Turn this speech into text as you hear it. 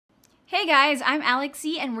Hey guys, I'm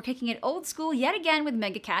Alexi and we're kicking it old school yet again with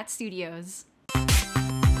Mega Cat Studios.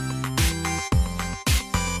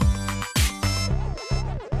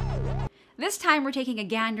 This time we're taking a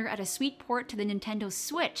gander at a sweet port to the Nintendo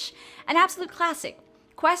Switch, an absolute classic,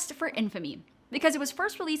 Quest for Infamy. Because it was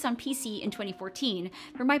first released on PC in 2014,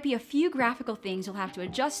 there might be a few graphical things you'll have to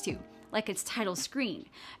adjust to, like its title screen.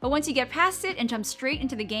 But once you get past it and jump straight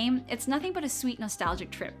into the game, it's nothing but a sweet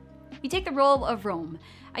nostalgic trip. You take the role of Rome,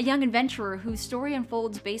 a young adventurer whose story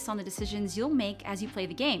unfolds based on the decisions you'll make as you play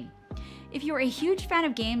the game. If you're a huge fan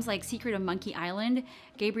of games like Secret of Monkey Island,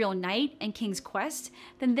 Gabriel Knight, and King's Quest,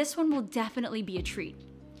 then this one will definitely be a treat.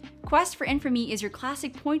 Quest for Infamy is your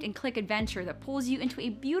classic point-and-click adventure that pulls you into a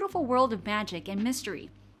beautiful world of magic and mystery.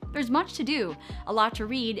 There's much to do, a lot to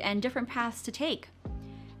read, and different paths to take.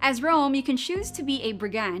 As Rome, you can choose to be a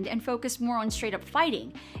brigand and focus more on straight-up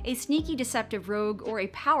fighting, a sneaky deceptive rogue, or a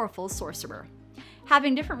powerful sorcerer.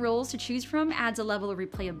 Having different roles to choose from adds a level of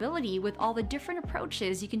replayability with all the different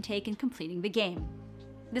approaches you can take in completing the game.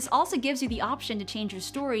 This also gives you the option to change your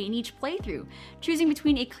story in each playthrough, choosing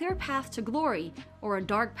between a clear path to glory or a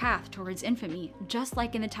dark path towards infamy, just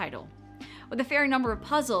like in the title. With a fair number of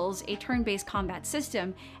puzzles, a turn-based combat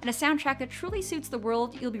system, and a soundtrack that truly suits the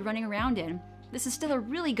world you'll be running around in, this is still a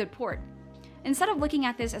really good port. Instead of looking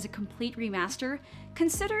at this as a complete remaster,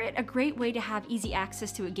 consider it a great way to have easy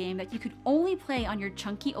access to a game that you could only play on your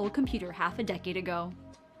chunky old computer half a decade ago.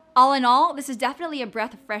 All in all, this is definitely a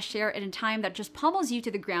breath of fresh air at a time that just pummels you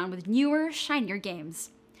to the ground with newer, shinier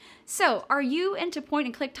games. So, are you into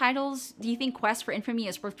point-and-click titles? Do you think Quest for Infamy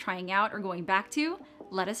is worth trying out or going back to?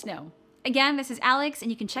 Let us know. Again, this is Alex,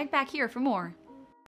 and you can check back here for more.